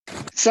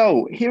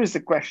So here's the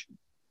question.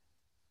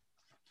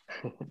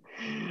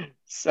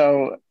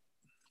 So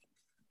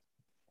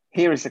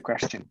here is the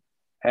question.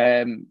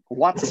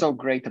 What's so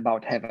great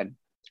about heaven?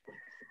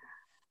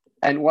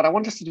 And what I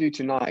want us to do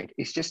tonight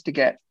is just to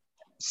get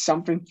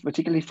something,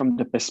 particularly from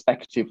the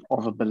perspective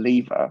of a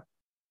believer,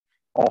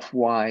 of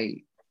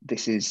why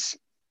this is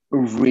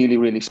really,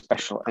 really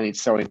special. And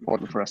it's so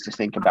important for us to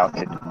think about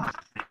it.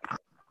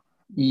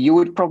 You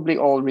would probably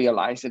all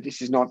realize that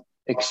this is not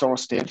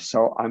exhaustive.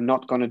 So I'm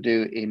not going to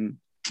do in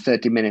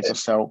 30 minutes or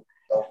so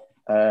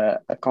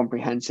a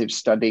comprehensive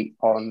study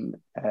on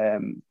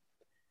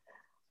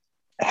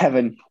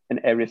heaven and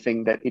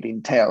everything that it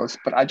entails.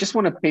 But I just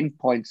want to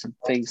pinpoint some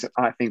things that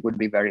I think would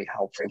be very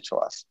helpful to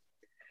us.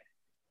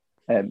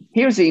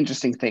 Here's the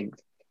interesting thing.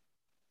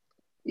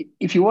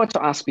 If you were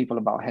to ask people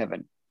about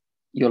heaven,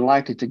 you're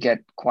likely to get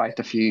quite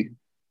a few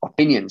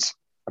opinions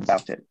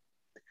about it.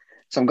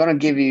 So I'm going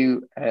to give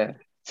you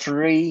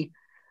three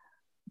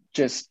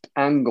just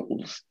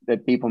angles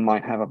that people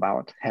might have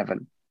about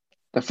heaven.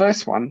 The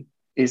first one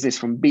is this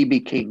from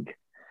B.B. King.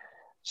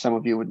 Some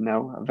of you would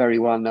know, a very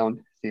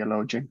well-known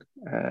theologian.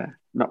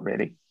 Not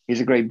really.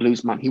 He's a great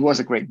bluesman. He was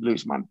a great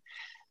bluesman.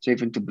 So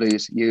if into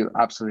blues, you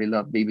absolutely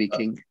love B.B.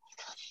 King.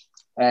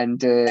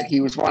 And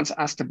he was once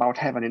asked about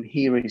heaven, and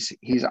here is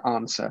his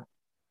answer.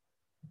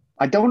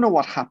 I don't know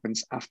what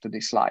happens after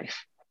this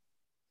life.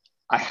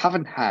 I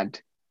haven't had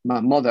my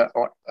mother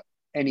or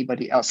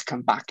anybody else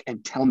come back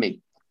and tell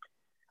me.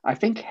 I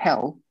think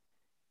hell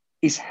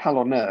is hell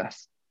on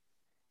earth.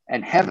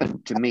 And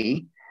heaven, to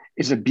me,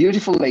 is a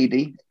beautiful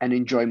lady and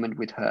enjoyment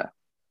with her.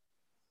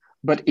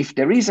 But if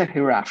there is a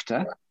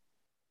hereafter,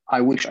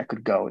 I wish I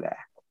could go there.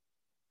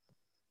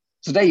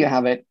 So there you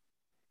have it.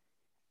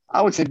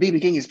 I would say B.B.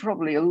 King is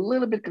probably a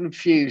little bit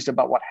confused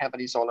about what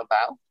heaven is all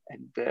about.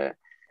 And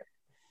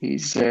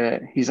his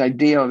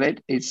idea of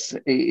it is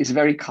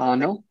very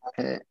carnal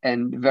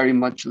and very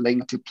much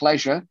linked to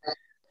pleasure.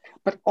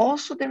 But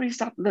also there is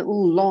that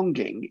little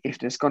longing, if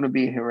there's going to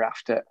be a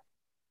hereafter,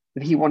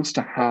 that he wants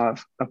to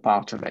have a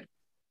part of it.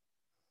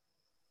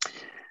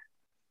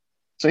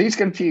 So he's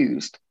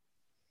confused.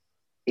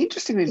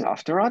 Interestingly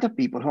enough, there are other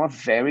people who are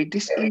very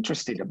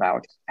disinterested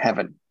about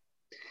heaven.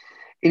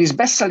 In his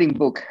best-selling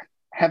book,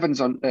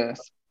 Heavens on Earth,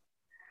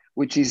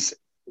 which is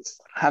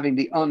having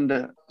the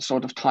under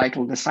sort of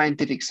title, The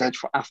Scientific Search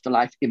for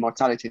Afterlife,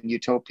 Immortality, and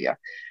Utopia,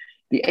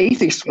 the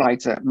atheist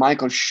writer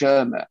Michael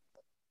Shermer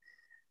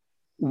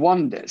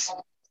wonders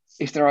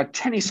if there are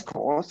tennis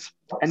courts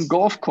and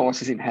golf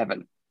courses in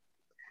heaven.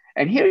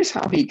 And here is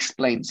how he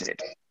explains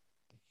it.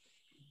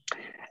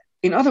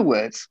 In other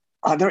words,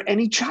 are there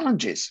any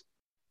challenges?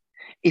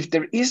 If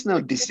there is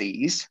no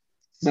disease,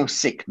 no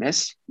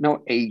sickness,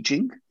 no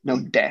aging, no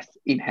death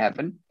in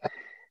heaven,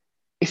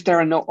 if there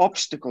are no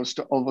obstacles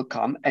to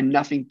overcome and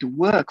nothing to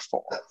work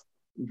for,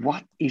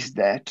 what is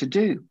there to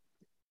do?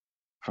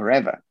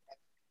 Forever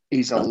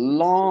is a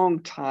long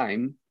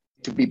time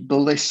to be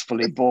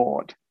blissfully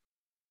bored.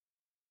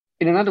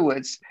 In other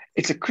words,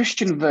 it's a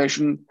Christian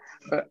version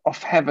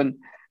of heaven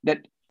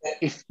that,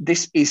 if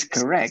this is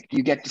correct,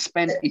 you get to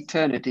spend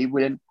eternity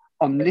with an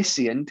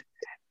omniscient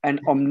and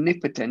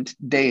omnipotent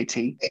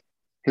deity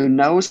who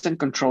knows and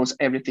controls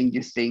everything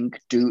you think,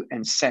 do,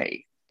 and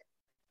say.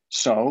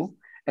 So,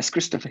 as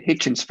Christopher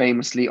Hitchens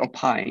famously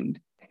opined,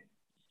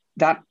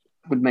 that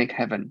would make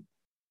heaven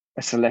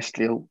a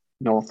celestial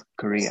North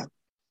Korea,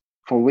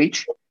 from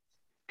which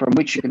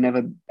you can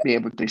never be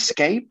able to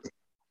escape,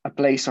 a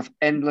place of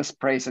endless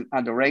praise and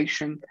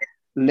adoration,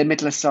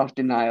 limitless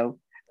self-denial,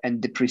 and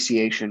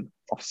depreciation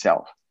of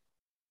self.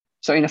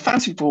 So in a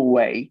fanciful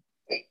way,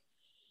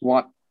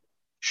 what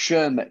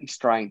Shermer is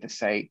trying to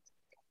say,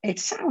 it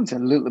sounds a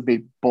little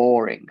bit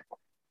boring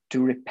to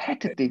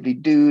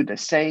repetitively do the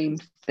same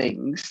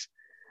things,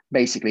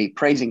 basically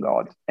praising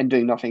God and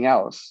doing nothing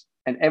else.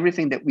 And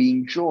everything that we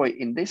enjoy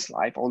in this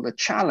life, all the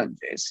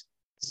challenges,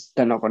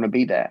 they're not going to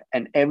be there.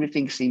 And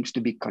everything seems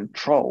to be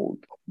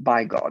controlled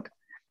by God.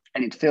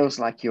 And it feels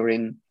like you're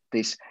in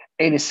this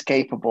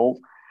inescapable,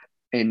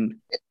 in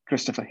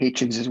Christopher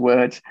Hitchens'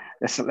 words,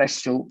 the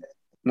celestial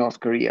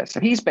North Korea. So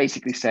he's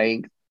basically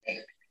saying,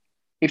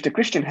 if the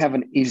Christian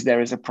heaven is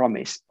there as a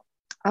promise,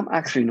 I'm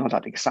actually not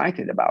that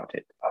excited about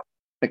it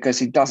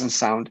because it doesn't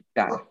sound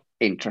that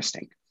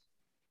interesting.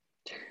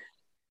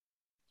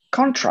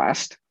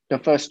 Contrast the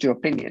first two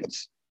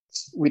opinions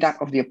with that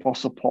of the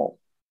Apostle Paul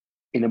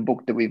in a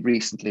book that we've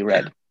recently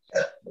read.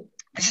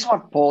 This is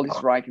what Paul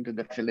is writing to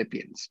the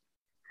Philippians.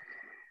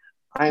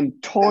 I am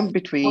torn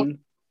between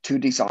two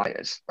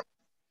desires.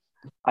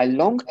 I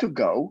long to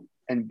go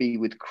and be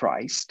with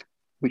Christ,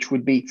 which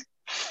would be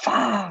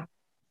far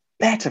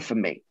better for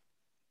me.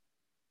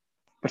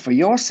 But for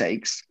your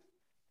sakes,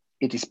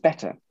 it is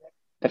better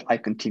that I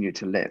continue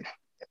to live.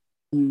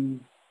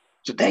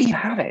 So there you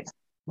have it.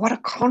 What a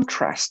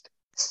contrast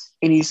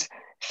in his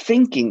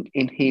thinking,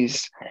 in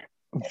his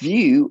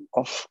view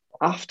of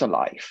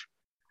afterlife.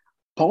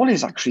 Paul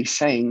is actually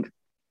saying,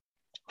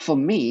 for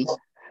me,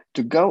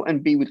 to go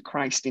and be with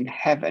Christ in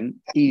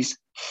heaven is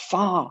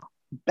far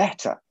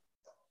better.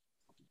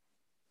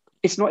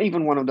 It's not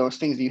even one of those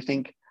things that you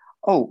think,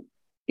 oh,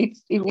 it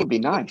would be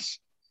nice.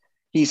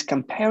 He's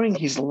comparing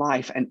his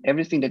life and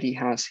everything that he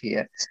has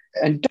here.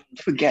 And don't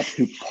forget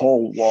who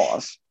Paul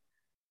was.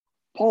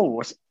 Paul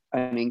was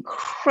an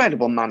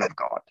incredible man of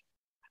God.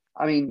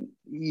 I mean,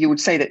 you would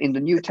say that in the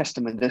New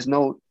Testament, there's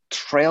no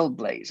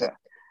trailblazer,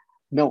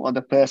 no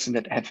other person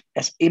that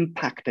has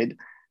impacted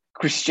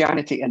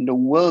Christianity and the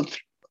world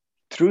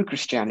through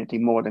Christianity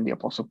more than the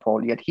Apostle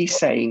Paul. Yet he's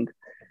saying,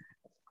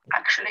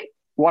 actually,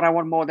 what I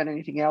want more than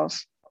anything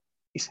else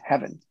is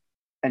heaven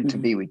and to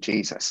be with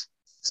Jesus.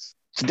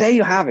 So there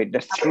you have it,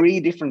 the three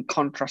different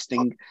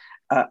contrasting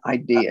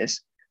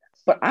ideas.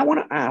 But I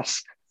want to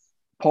ask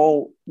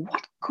Paul,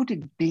 what could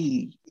it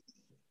be,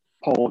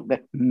 Paul,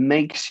 that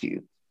makes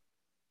you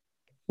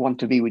want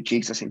to be with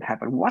Jesus in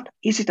heaven? What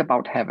is it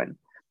about heaven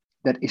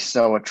that is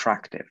so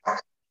attractive?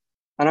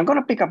 And I'm going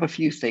to pick up a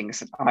few things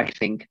that I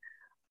think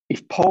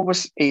if Paul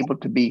was able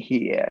to be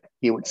here,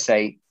 he would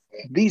say,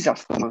 these are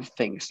some of the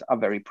things that are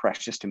very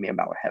precious to me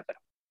about heaven.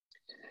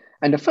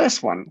 And the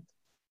first one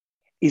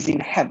is in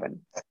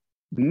heaven.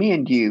 Me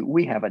and you,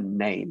 we have a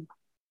name.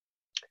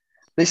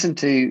 Listen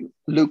to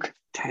Luke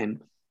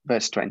 10,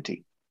 verse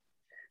 20.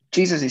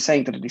 Jesus is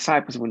saying to the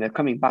disciples when they're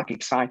coming back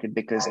excited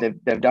because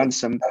they've done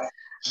some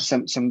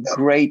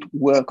great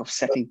work of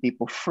setting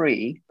people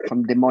free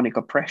from demonic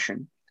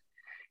oppression.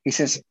 He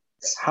says,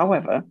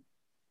 however,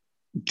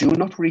 do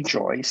not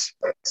rejoice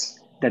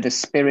that the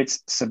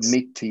spirits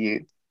submit to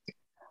you,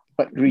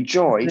 but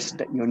rejoice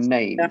that your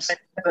names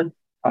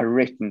are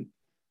written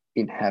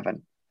in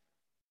heaven.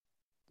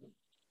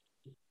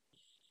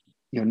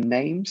 Your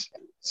names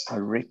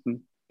are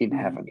written in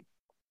heaven.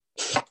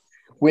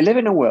 We live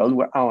in a world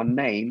where our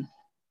name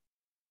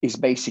is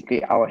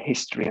basically our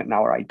history and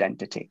our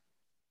identity.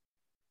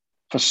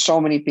 For so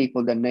many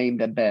people, the name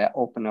that they bear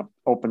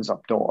opens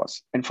up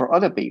doors. And for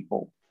other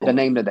people, the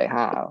name that they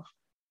have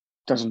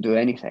doesn't do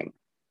anything.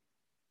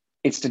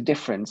 It's the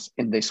difference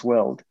in this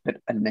world that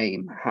a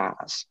name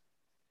has.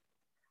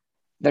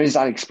 There is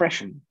that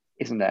expression,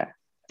 isn't there?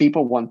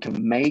 People want to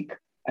make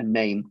a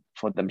name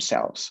for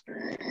themselves.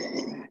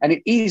 And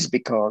it is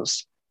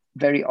because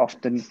very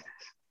often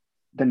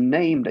the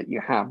name that you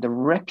have, the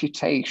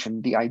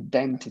reputation, the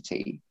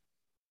identity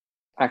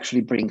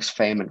actually brings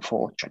fame and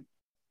fortune.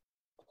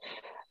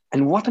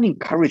 And what an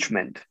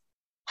encouragement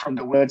from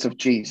the words of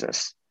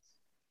Jesus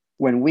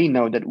when we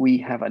know that we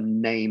have a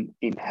name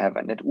in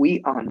heaven, that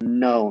we are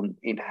known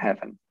in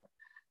heaven.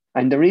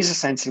 And there is a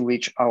sense in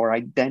which our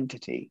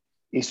identity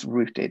is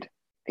rooted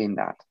in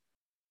that.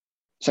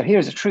 So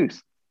here's the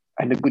truth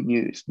and the good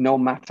news. No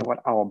matter what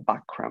our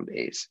background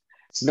is,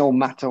 no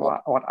matter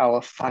what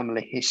our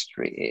family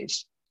history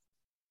is,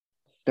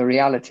 the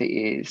reality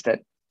is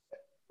that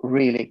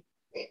really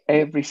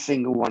every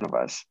single one of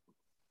us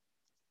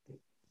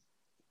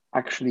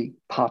actually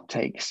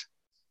partakes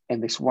in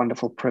this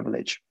wonderful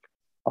privilege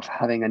of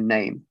having a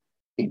name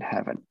in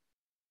heaven.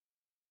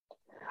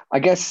 I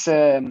guess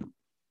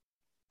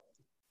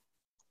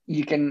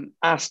you can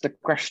ask the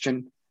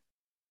question,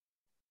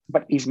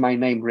 but is my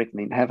name written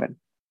in heaven?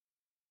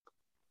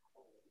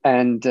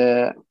 And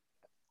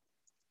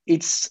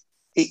it's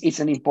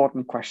an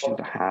important question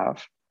to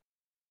have,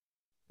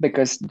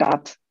 because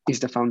that is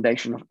the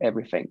foundation of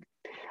everything.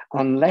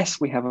 Unless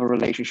we have a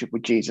relationship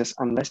with Jesus,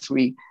 unless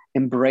we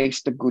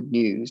embrace the good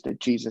news that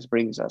Jesus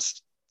brings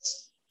us,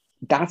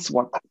 that's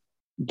what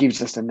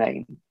gives us a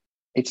name.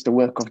 It's the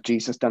work of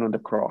Jesus done on the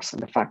cross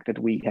and the fact that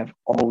we have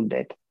owned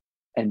it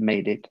and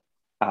made it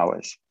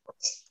ours.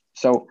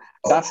 So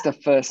that's the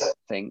first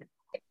thing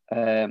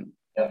that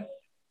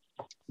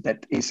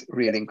is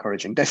really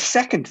encouraging. The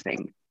second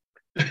thing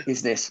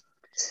is this.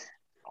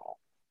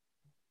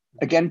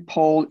 Again,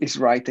 Paul is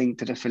writing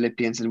to the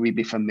Philippians, and we'd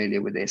be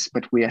familiar with this,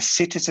 but we are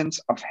citizens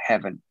of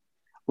heaven,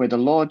 where the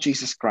Lord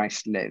Jesus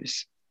Christ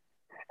lives,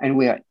 and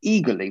we are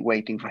eagerly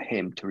waiting for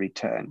him to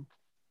return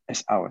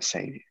as our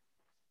Savior.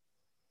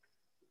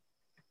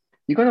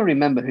 You've got to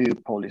remember who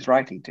Paul is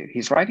writing to.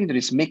 He's writing to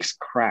this mixed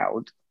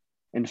crowd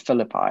in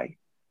Philippi,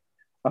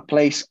 a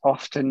place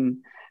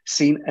often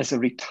seen as a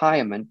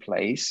retirement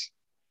place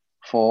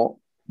for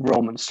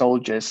Roman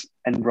soldiers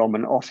and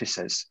Roman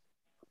officers.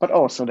 But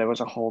also there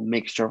was a whole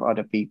mixture of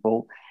other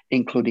people,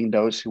 including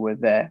those who were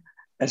there,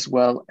 as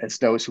well as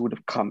those who would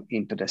have come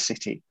into the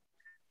city.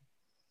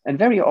 And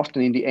very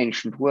often in the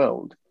ancient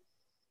world,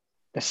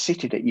 the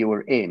city that you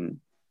were in,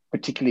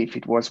 particularly if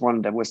it was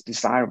one that was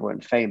desirable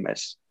and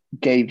famous,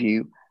 gave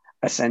you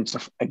a sense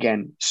of,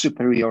 again,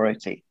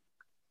 superiority.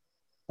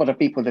 But the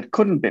people that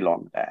couldn't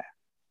belong there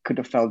could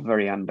have felt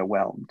very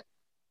underwhelmed.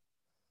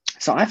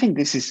 So I think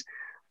this is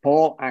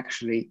Paul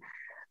actually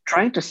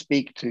trying to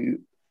speak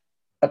to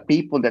a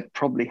people that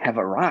probably have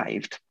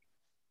arrived,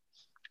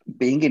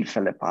 being in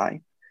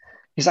Philippi.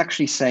 He's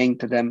actually saying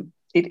to them,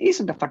 it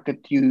isn't the fact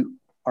that you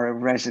are a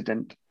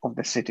resident of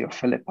the city of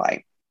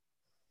Philippi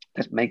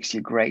that makes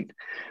you great,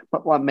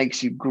 but what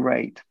makes you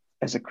great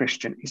as a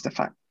Christian is the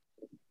fact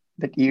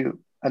that you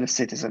are a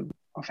citizen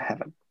of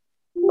heaven.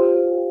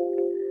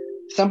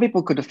 Some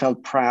people could have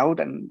felt proud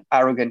and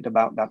arrogant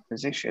about that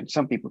position.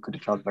 Some people could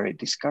have felt very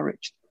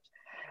discouraged.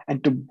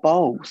 And to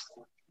both,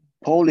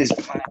 Paul is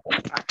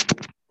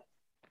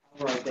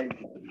our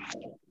identity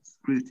is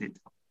rooted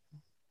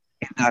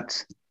in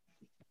that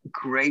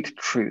great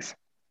truth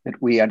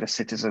that we are the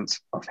citizens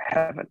of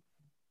heaven.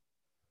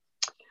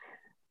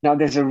 Now,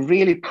 there's a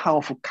really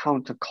powerful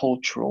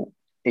countercultural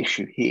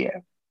issue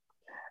here.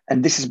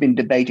 And this has been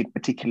debated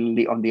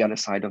particularly on the other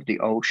side of the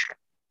ocean.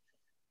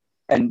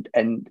 And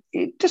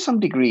to some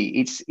degree,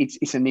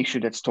 it's an issue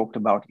that's talked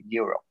about in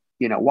Europe.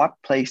 You know, what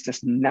place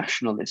does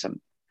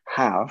nationalism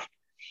have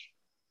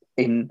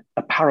in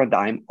a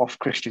paradigm of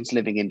Christians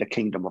living in the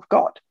kingdom of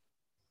God?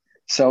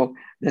 So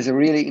there's a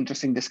really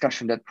interesting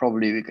discussion that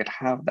probably we could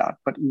have that.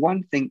 But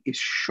one thing is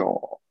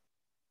sure,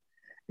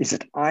 is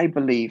that I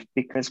believe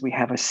because we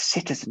have a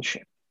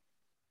citizenship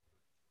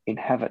in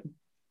heaven,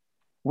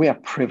 we are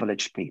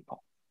privileged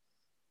people.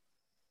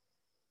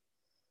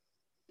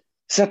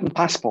 Certain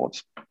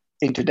passports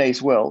in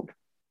today's world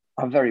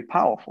are very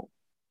powerful.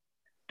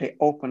 They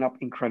open up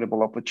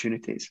incredible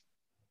opportunities.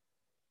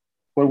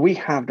 Well, we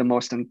have the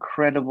most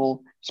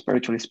incredible,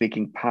 spiritually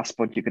speaking,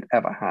 passport you could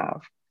ever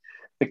have,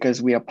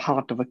 because we are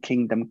part of a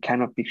kingdom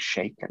cannot be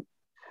shaken.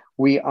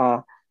 We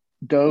are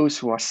those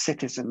who are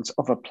citizens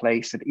of a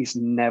place that is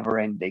never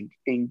ending,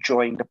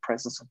 enjoying the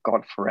presence of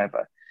God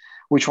forever,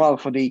 which, while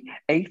for the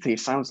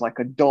atheist sounds like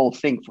a dull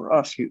thing, for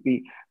us who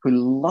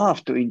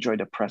love to enjoy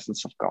the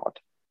presence of God,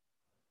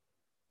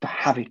 to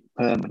have it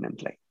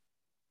permanently,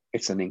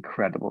 it's an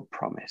incredible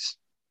promise.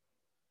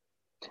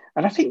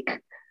 And I think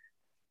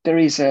there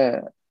is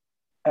a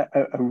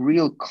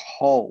real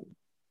call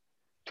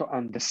to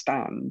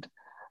understand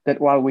that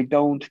while we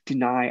don't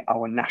deny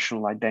our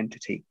national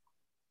identity,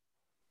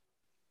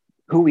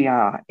 who we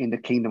are in the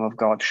kingdom of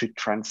God should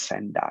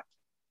transcend that.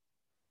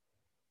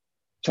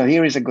 So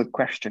here is a good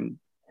question.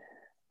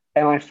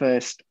 Am I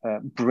first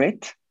a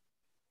Brit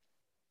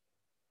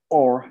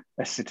or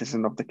a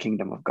citizen of the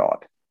kingdom of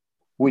God?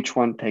 Which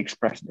one takes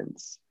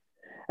precedence?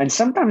 And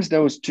sometimes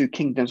those two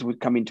kingdoms would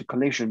come into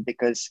collision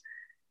because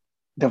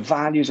the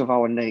values of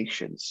our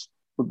nations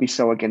would be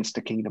so against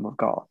the kingdom of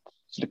God.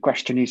 So the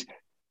question is,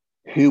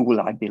 who will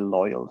I be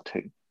loyal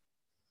to?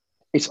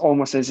 It's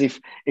almost as if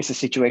it's a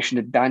situation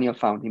that Daniel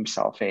found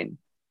himself in,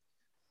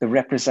 the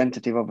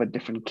representative of a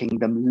different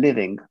kingdom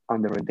living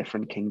under a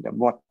different kingdom.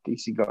 What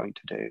is he going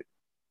to do?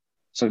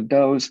 So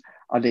those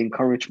are the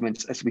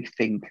encouragements as we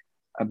think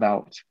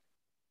about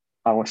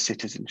our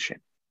citizenship.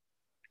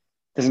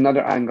 There's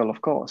another angle,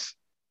 of course.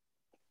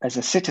 As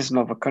a citizen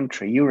of a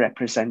country, you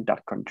represent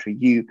that country.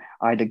 You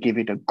either give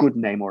it a good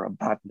name or a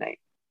bad name.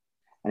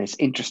 And it's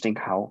interesting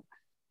how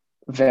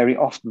very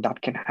often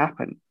that can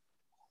happen.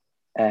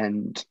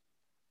 And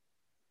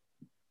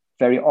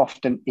very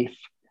often, if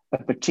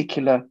a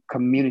particular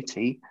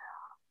community,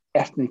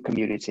 ethnic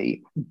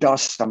community,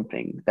 does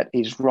something that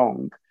is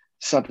wrong,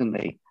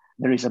 suddenly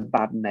there is a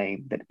bad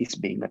name that is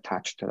being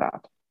attached to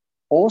that.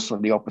 Also,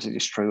 the opposite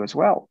is true as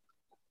well.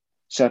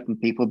 Certain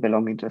people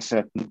belonging to a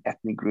certain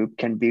ethnic group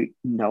can be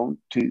known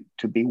to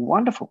be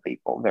wonderful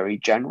people, very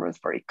generous,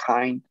 very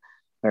kind,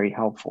 very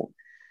helpful.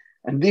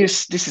 And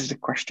this is the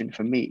question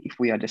for me. If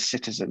we are the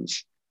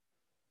citizens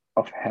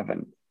of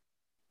heaven,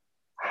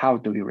 how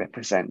do we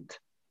represent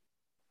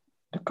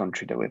the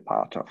country that we're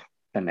part of,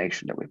 the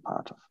nation that we're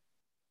part of?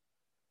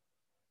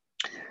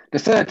 The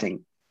third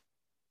thing,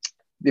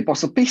 the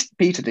Apostle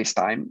Peter this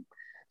time,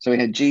 so we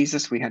had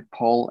Jesus, we had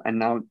Paul, and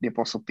now the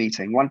Apostle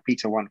Peter in 1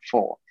 Peter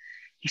 1:4.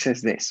 He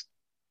says this,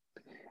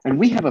 and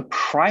we have a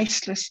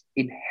priceless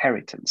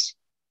inheritance,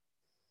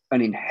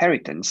 an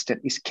inheritance that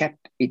is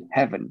kept in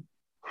heaven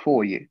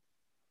for you,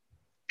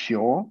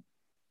 pure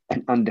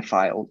and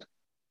undefiled,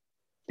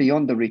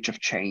 beyond the reach of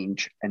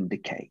change and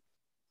decay.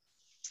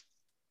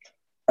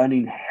 An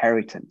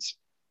inheritance.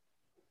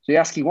 So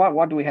you're asking,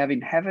 what do we have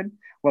in heaven?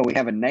 Well, we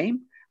have a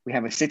name, we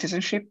have a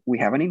citizenship, we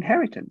have an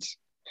inheritance.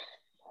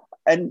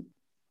 And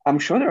I'm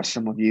sure there are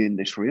some of you in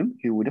this room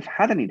who would have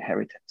had an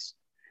inheritance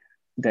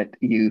that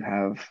you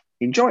have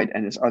enjoyed.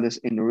 And there's others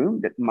in the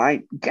room that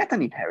might get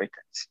an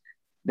inheritance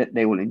that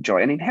they will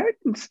enjoy. An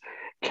inheritance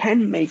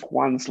can make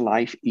one's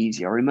life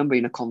easier. I remember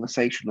in a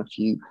conversation a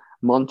few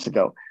months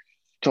ago,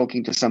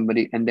 talking to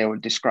somebody, and they were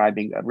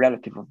describing a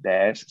relative of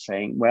theirs,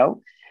 saying,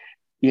 well,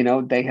 you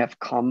know, they have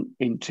come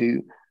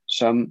into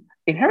some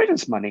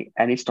inheritance money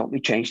and it's totally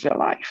changed their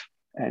life.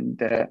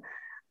 And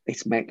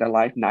it's made their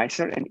life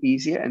nicer and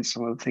easier. And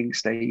some of the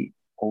things they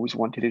always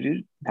wanted to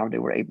do, now they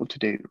were able to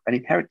do. An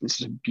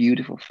inheritance is a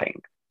beautiful thing.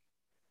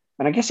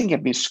 And I guess it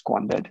can be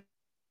squandered,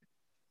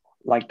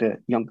 like the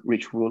young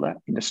rich ruler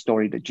in the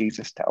story that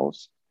Jesus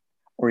tells,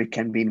 or it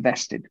can be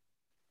invested.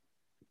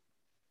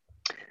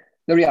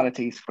 The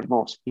reality is, for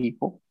most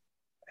people,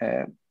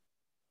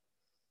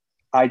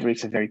 either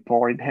it's a very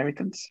poor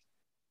inheritance,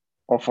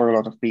 or for a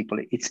lot of people,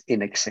 it's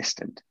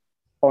inexistent.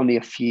 Only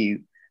a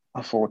few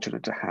are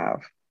fortunate to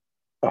have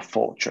a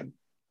fortune.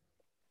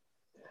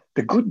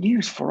 The good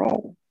news for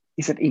all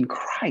is that in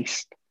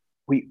Christ,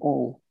 we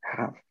all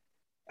have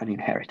an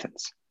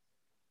inheritance.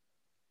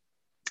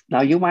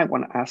 Now, you might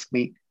want to ask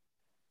me,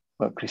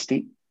 well,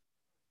 Christy,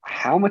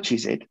 how much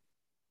is it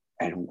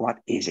and what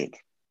is it?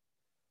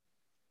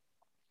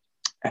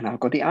 And I've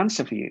got the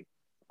answer for you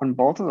on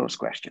both of those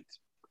questions.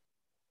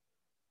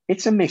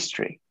 It's a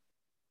mystery.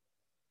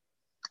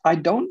 I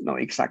don't know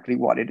exactly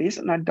what it is,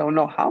 and I don't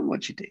know how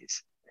much it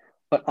is,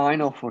 but I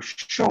know for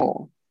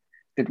sure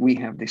that we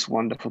have this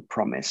wonderful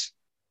promise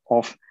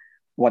of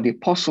what the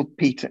Apostle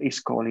Peter is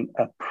calling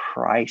a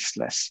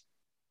priceless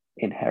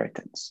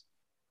inheritance.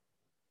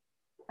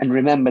 And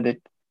remember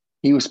that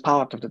he was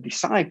part of the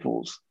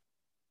disciples,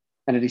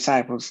 and the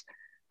disciples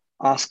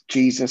asked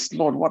Jesus,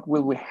 Lord, what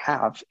will we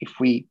have if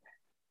we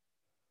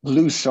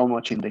lose so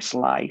much in this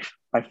life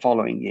by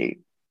following you?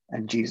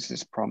 And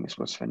Jesus' promise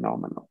was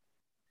phenomenal.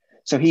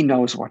 So he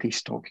knows what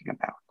he's talking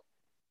about.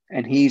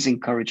 And he's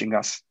encouraging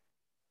us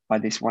by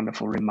this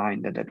wonderful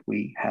reminder that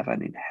we have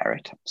an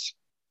inheritance,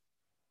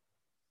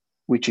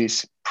 which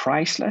is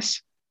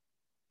priceless,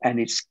 and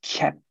it's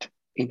kept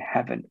in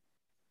heaven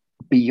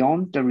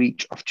beyond the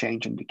reach of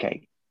change and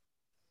decay.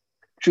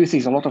 Truth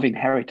is, a lot of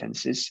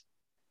inheritances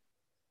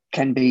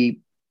can be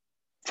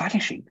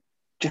vanishing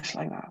just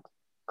like that,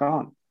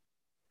 gone.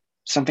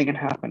 Something can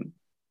happen,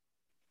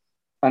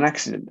 an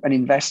accident, an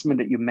investment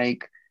that you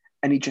make,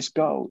 and it just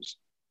goes.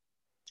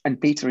 And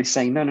Peter is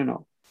saying,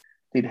 no.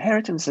 The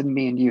inheritance that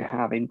me and you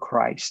have in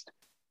Christ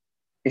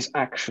is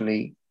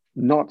actually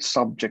not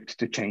subject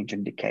to change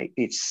and decay.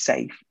 It's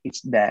safe,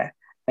 it's there,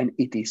 and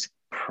it is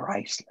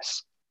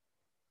priceless.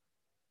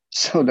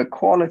 So the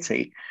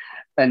quality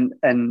and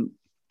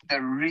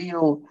the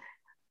real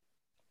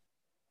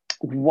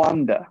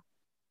wonder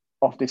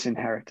of this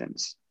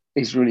inheritance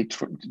is really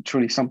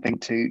truly something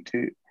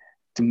to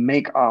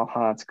make our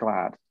hearts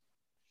glad.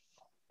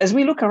 As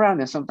we look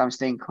around and sometimes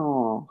think,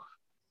 oh,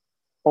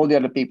 all the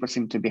other people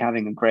seem to be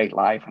having a great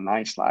life, a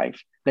nice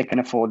life. They can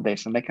afford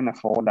this and they can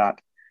afford that.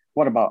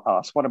 What about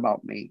us? What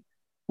about me?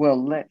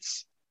 Well,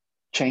 let's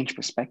change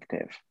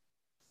perspective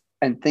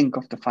and think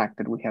of the fact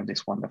that we have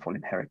this wonderful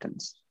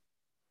inheritance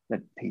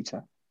that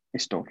Peter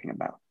is talking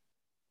about.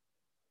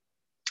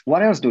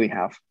 What else do we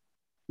have?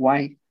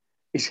 Why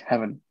is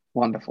heaven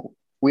wonderful?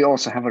 We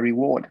also have a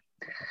reward.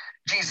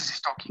 Jesus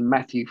is talking in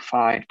Matthew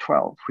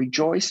 5:12.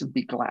 Rejoice and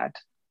be glad.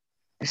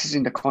 This is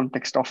in the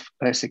context of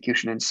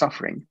persecution and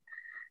suffering.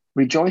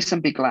 Rejoice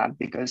and be glad,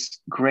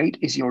 because great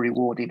is your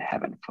reward in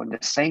heaven, for in the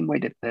same way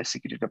they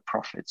persecuted the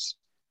prophets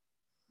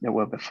that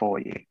were before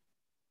you.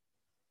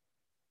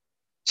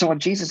 So what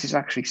Jesus is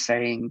actually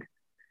saying,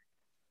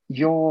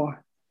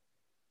 you're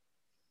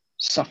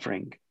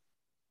suffering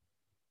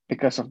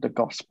because of the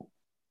gospel.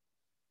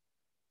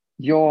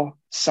 You're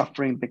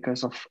suffering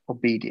because of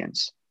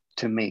obedience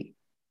to me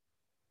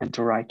and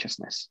to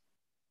righteousness.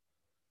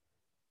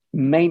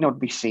 May not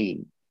be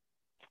seen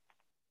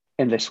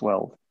in this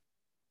world.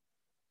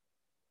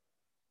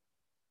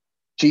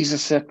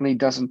 Jesus certainly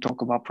doesn't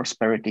talk about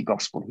prosperity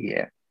gospel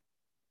here.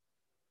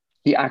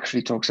 He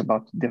actually talks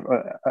about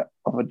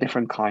of a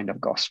different kind of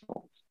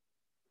gospel,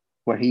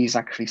 where he's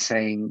actually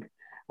saying,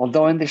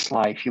 although in this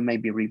life you may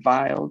be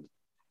reviled,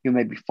 you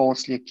may be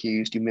falsely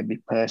accused, you may be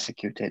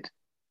persecuted,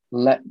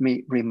 let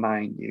me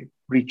remind you,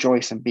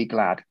 rejoice and be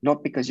glad,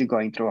 not because you're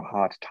going through a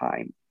hard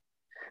time,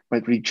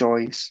 but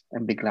rejoice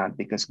and be glad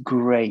because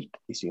great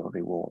is your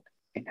reward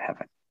in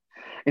heaven.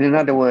 In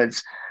other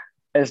words,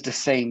 as the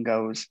saying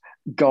goes,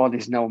 God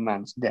is no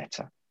man's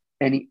debtor.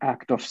 Any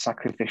act of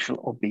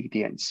sacrificial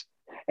obedience,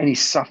 any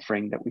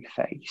suffering that we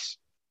face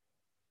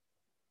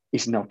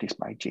is noticed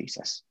by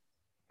Jesus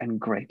and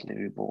greatly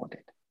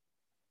rewarded.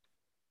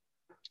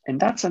 And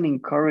that's an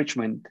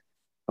encouragement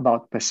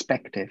about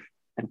perspective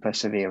and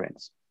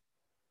perseverance,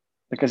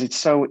 because it's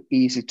so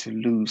easy to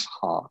lose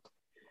heart.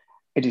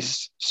 It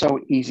is so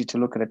easy to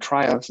look at the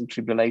trials and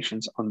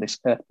tribulations on this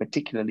earth,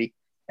 particularly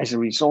as a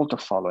result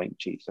of following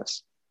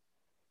Jesus,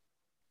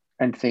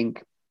 and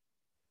think,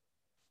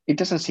 it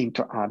doesn't seem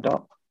to add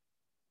up.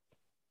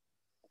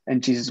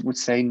 And Jesus would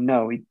say,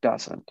 no, it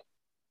doesn't,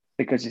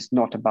 because it's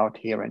not about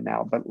here and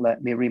now, but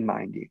let me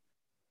remind you.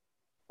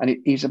 And it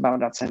is about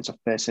that sense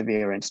of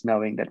perseverance,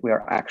 knowing that we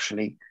are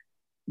actually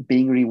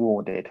being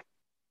rewarded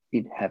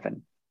in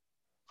heaven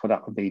for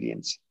that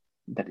obedience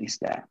that is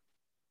there.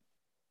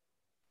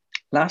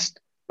 Last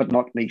but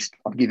not least,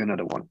 I'll give you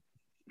another one.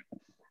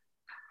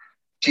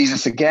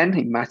 Jesus again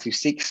in Matthew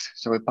 6.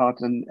 So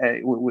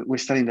we're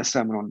studying the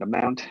Sermon on the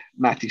Mount,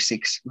 Matthew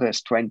 6,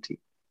 verse 20.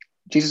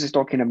 Jesus is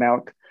talking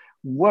about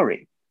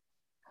worry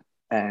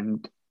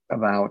and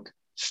about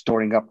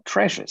storing up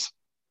treasures.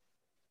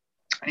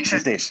 And he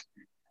says this,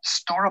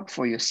 store up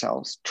for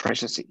yourselves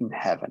treasures in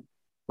heaven,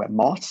 where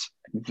moths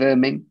and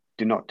vermin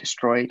do not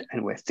destroy it,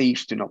 and where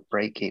thieves do not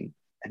break in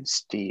and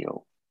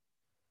steal.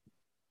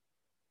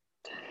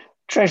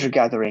 Treasure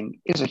gathering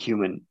is a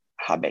human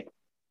habit.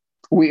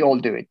 We all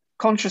do it,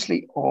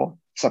 consciously or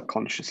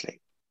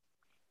subconsciously.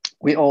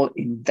 We all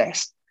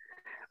invest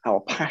our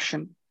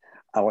passion,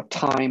 our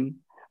time,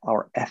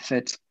 our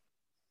effort,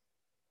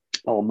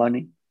 our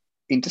money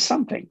into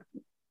something.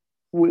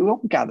 We will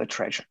gather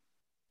treasure.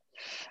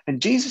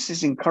 And Jesus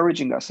is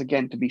encouraging us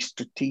again to be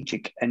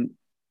strategic and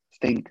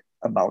think,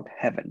 about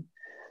heaven.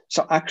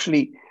 So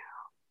actually,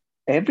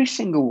 every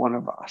single one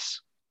of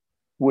us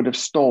would have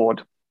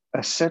stored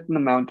a certain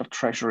amount of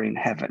treasure in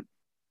heaven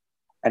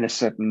and a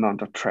certain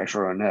amount of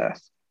treasure on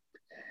earth.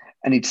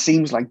 And it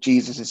seems like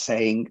Jesus is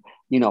saying,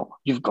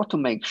 you've got to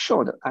make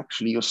sure that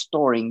actually you're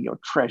storing your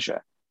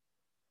treasure,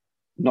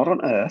 not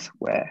on earth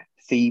where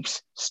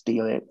thieves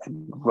steal it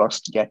and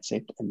rust gets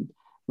it and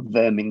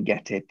vermin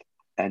get it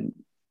and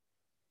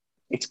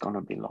it's going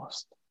to be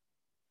lost.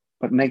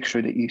 But make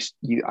sure that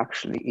you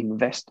actually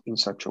invest in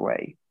such a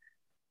way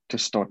to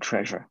store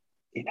treasure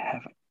in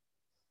heaven.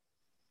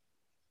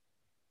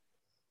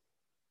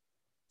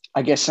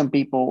 I guess some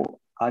people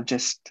are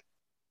just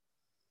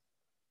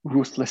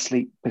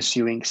ruthlessly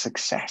pursuing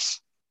success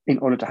in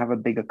order to have a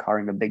bigger car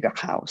and a bigger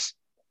house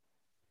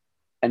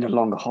and a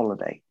longer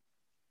holiday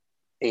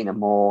in a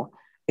more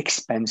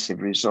expensive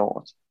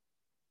resort.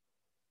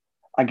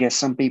 I guess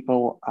some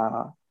people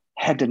are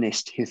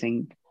hedonists who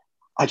think,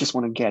 I just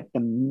want to get the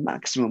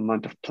maximum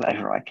amount of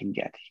pleasure I can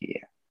get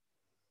here.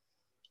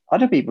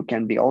 Other people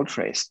can be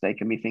altruists. They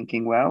can be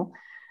thinking, well,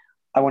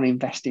 I want to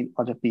invest in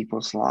other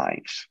people's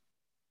lives.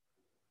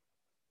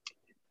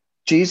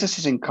 Jesus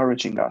is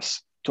encouraging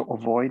us to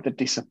avoid the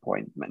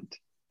disappointment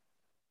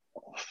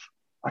of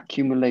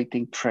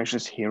accumulating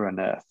treasures here on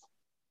earth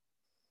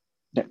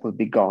that will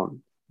be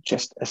gone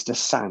just as the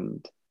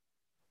sand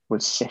will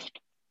sift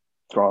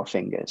through our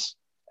fingers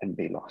and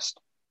be lost.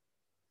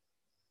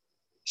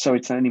 So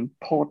it's an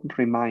important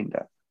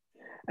reminder,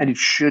 and it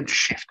should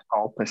shift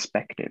our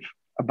perspective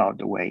about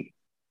the way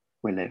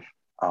we live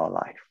our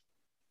life.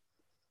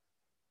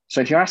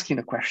 So if you're asking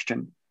the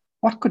question,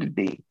 what could it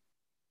be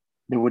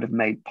that would have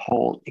made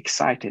Paul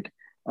excited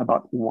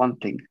about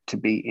wanting to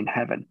be in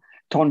heaven,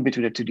 torn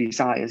between the two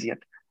desires, yet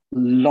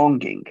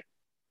longing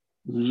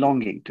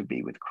to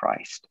be with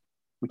Christ,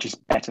 which is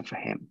better for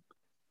him?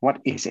 What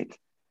is it?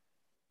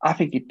 I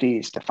think it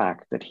is the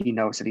fact that he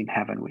knows that in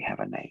heaven we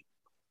have a name.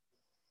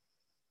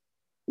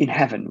 In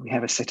heaven, we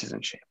have a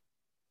citizenship.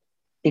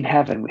 In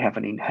heaven, we have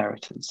an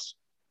inheritance.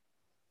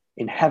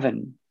 In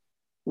heaven,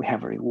 we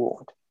have a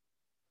reward.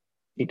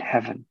 In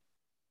heaven,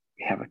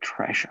 we have a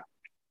treasure.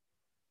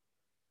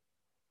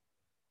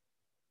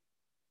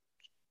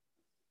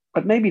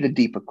 But maybe the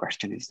deeper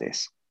question is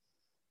this.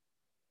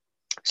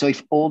 So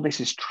if all this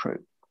is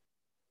true,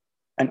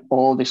 and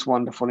all these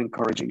wonderful,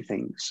 encouraging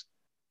things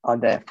are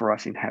there for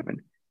us in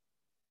heaven,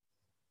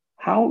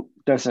 how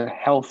does a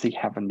healthy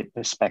heavenly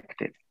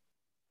perspective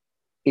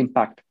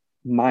impact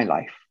my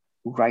life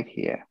right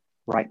here,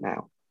 right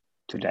now,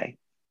 today?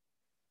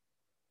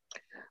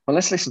 Well,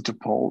 let's listen to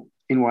Paul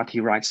in what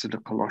he writes to the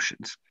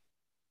Colossians.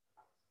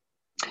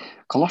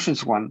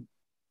 Colossians 1,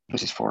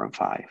 verses 4 and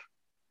 5.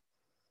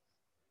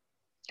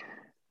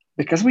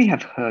 Because we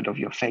have heard of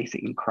your faith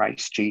in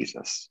Christ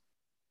Jesus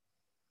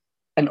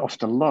and of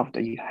the love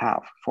that you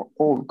have for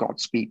all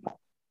God's people,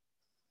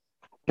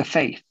 the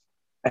faith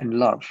and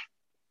love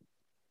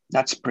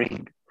that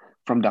spring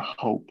from the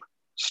hope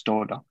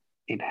stored up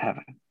in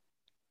heaven.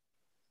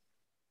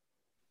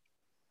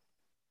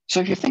 So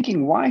if you're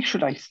thinking, why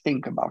should I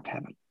think about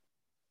heaven?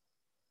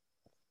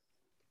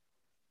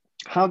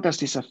 How does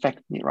this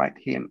affect me right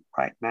here,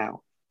 right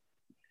now?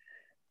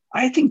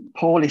 I think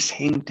Paul is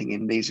hinting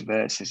in these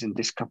verses, in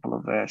this couple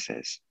of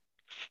verses,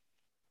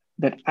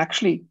 that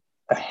actually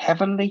a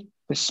heavenly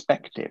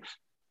perspective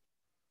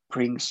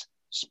brings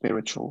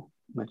spiritual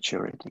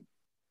maturity.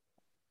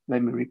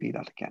 Let me repeat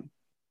that again.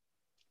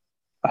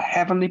 A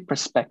heavenly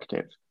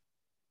perspective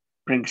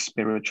brings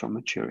spiritual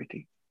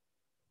maturity.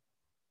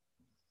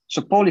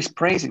 So Paul is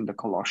praising the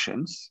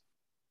Colossians.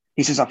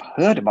 He says, I've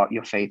heard about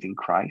your faith in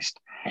Christ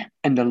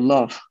and the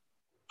love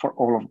for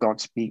all of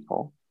God's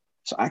people.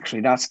 So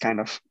actually that's kind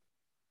of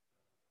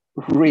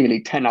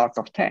really 10 out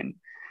of 10,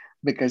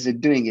 because they're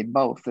doing it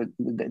both.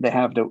 They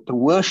have the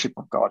worship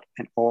of God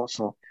and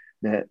also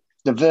the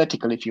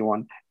vertical, if you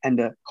want, and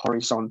the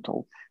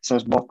horizontal. So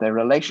it's both their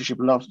relationship,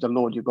 love the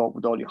Lord your God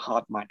with all your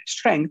heart, mind, and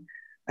strength,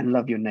 and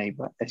love your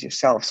neighbor as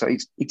yourself. So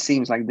it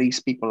seems like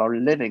these people are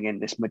living in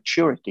this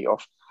maturity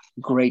of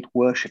great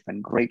worship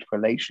and great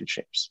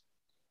relationships.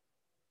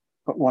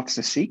 But what's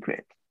the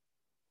secret?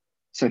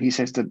 So he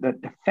says that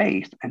the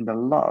faith and the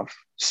love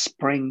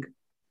spring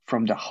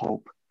from the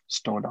hope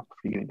stored up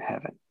for you in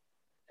heaven.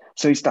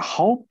 So it's the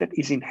hope that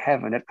is in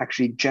heaven that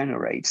actually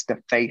generates the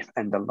faith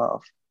and the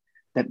love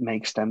that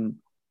makes them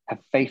have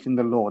faith in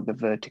the Lord, the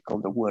vertical,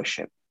 the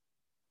worship,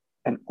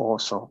 and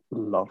also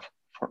love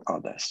for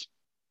others.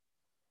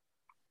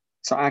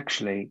 So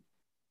actually,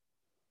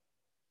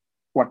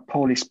 what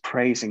Paul is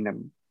praising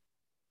them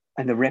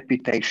and the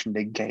reputation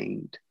they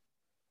gained,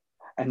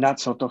 and that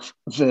sort of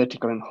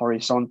vertical and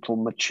horizontal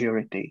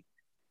maturity,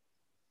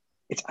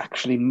 it's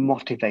actually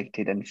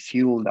motivated and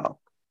fueled up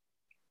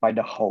by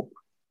the hope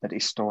that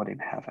is stored in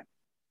heaven.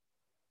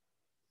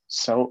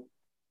 So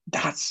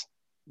that's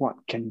what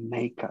can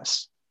make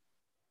us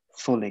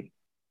fully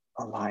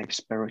alive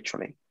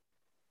spiritually,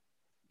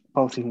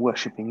 both in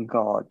worshiping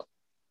God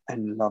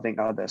and loving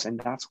others. And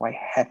that's why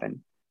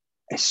heaven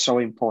is so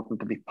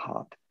important to be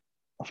part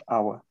of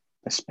our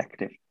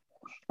perspective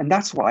And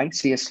that's why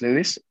C.S.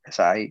 Lewis, as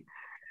I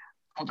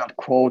put that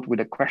quote with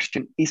a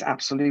question, is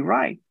absolutely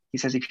right. He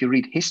says, if you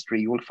read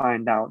history, you will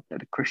find out that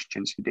the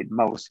Christians who did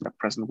most in the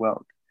present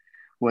world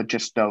were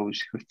just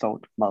those who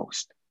thought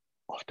most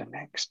of the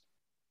next.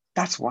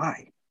 That's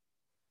why.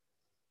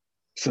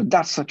 So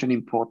that's such an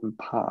important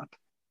part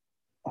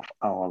of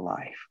our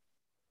life.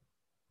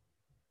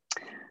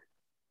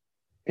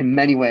 In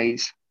many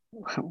ways,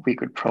 we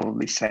could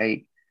probably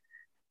say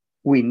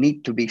we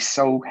need to be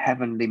so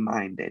heavenly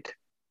minded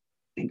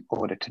in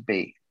order to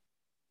be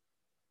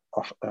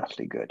of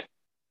earthly good.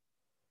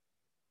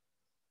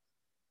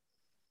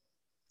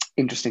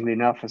 Interestingly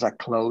enough, as I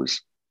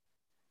close,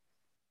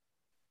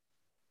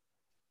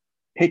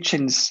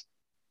 Hitchens,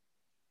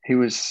 he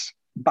was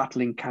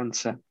battling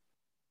cancer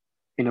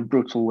in a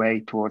brutal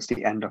way towards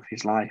the end of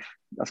his life.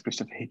 That's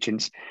Christopher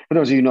Hitchens. For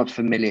those of you not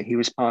familiar, he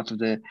was part of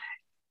the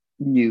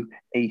New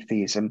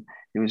Atheism.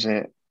 He was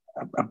a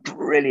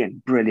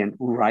brilliant, brilliant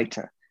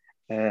writer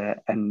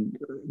and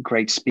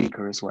great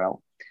speaker as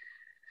well.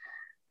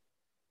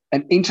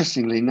 And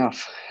interestingly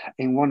enough,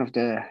 in one of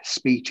the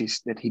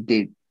speeches that he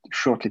did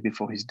shortly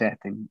before his death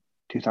in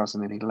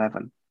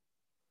 2011,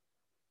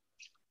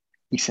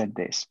 he said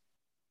this: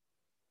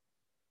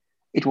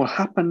 "It will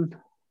happen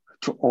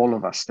to all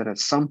of us that at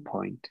some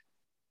point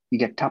you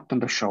get tapped on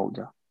the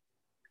shoulder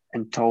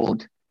and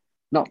told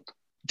not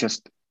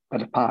just that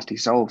the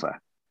party's over,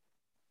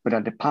 but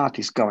that the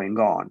party's going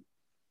on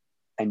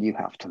and you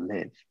have to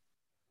live."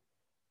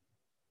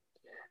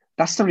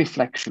 That's the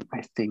reflection,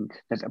 I think,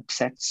 that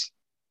upsets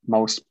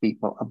most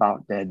people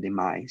about their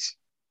demise,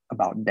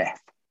 about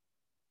death.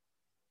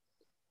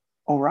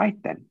 All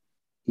right, then,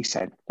 he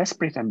said, let's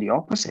pretend the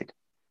opposite.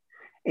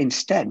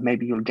 Instead,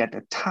 maybe you'll get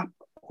a tap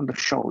on the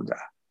shoulder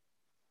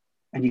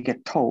and you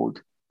get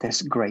told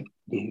there's great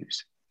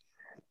news.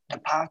 The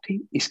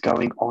party is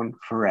going on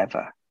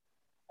forever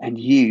and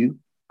you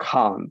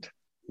can't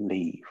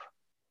leave.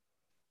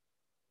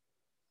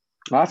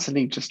 That's an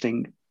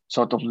interesting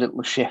sort of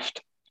little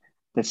shift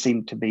that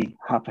seemed to be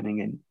happening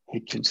in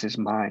Hitchens'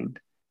 mind.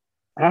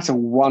 And that's a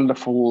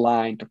wonderful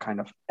line to kind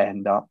of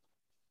end up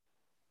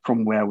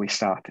from where we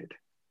started.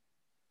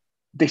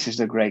 This is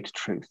the great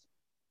truth.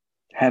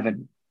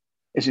 Heaven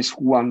is this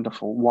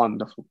wonderful,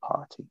 wonderful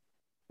party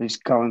that is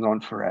going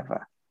on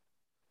forever.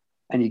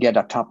 And you get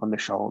a tap on the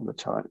shoulder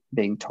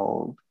being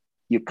told,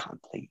 you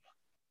can't leave.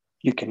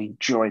 You can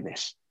enjoy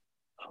this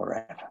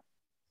forever.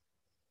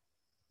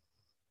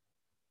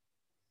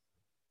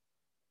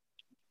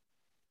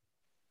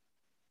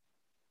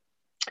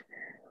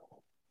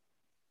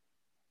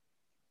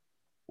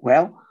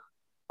 Well,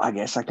 I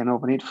guess I can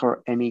open it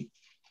for any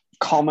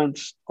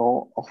comments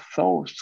or thoughts